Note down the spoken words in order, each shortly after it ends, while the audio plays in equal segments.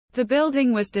The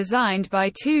building was designed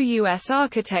by two U.S.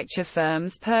 architecture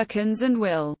firms Perkins and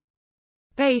Will,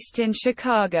 based in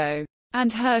Chicago,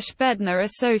 and Hirsch Bedner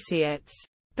Associates,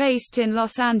 based in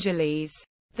Los Angeles.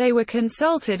 They were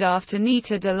consulted after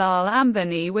Nita Dalal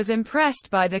Ambani was impressed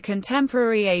by the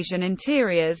contemporary Asian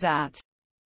interiors at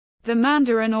the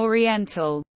Mandarin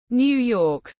Oriental, New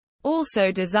York, also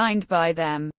designed by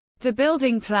them. The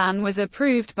building plan was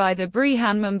approved by the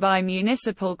Brihanmumbai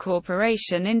Municipal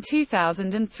Corporation in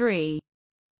 2003.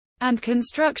 And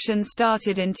construction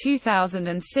started in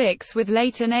 2006 with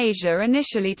Leighton Asia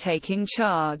initially taking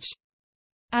charge.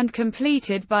 And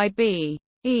completed by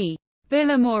B.E.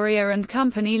 Billionaire and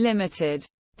Company Limited.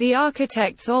 The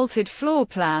architects altered floor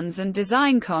plans and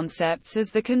design concepts as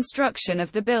the construction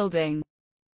of the building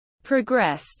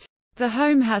progressed. The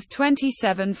home has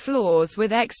 27 floors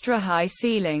with extra high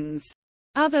ceilings.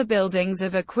 Other buildings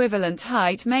of equivalent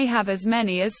height may have as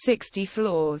many as 60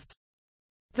 floors.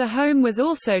 The home was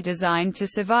also designed to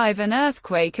survive an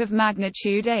earthquake of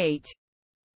magnitude 8.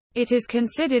 It is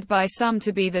considered by some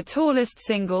to be the tallest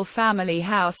single-family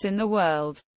house in the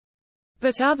world.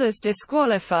 But others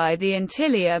disqualify the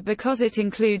Antilia because it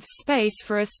includes space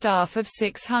for a staff of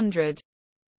 600.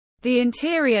 The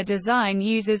interior design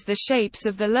uses the shapes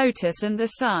of the lotus and the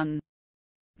sun.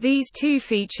 These two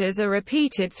features are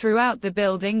repeated throughout the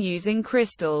building using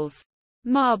crystals,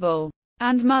 marble,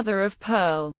 and mother of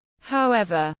pearl.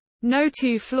 However, no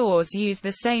two floors use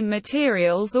the same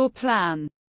materials or plan.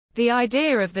 The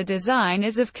idea of the design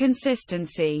is of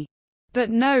consistency, but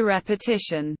no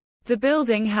repetition. The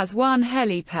building has one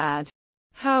helipad.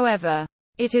 However,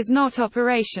 it is not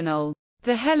operational.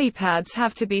 The helipads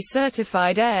have to be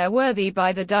certified airworthy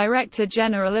by the Director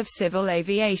General of Civil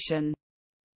Aviation,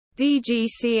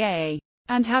 DGCA,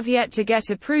 and have yet to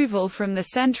get approval from the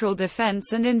Central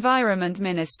Defense and Environment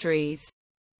Ministries.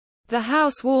 The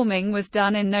housewarming was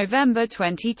done in November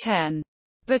 2010.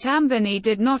 But Ambani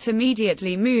did not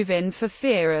immediately move in for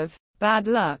fear of bad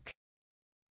luck.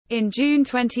 In June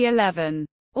 2011,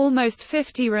 almost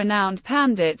 50 renowned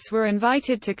pandits were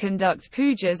invited to conduct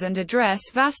pujas and address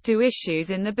Vastu issues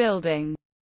in the building.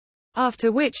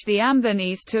 After which the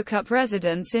Ambanis took up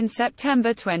residence in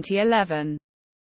September 2011.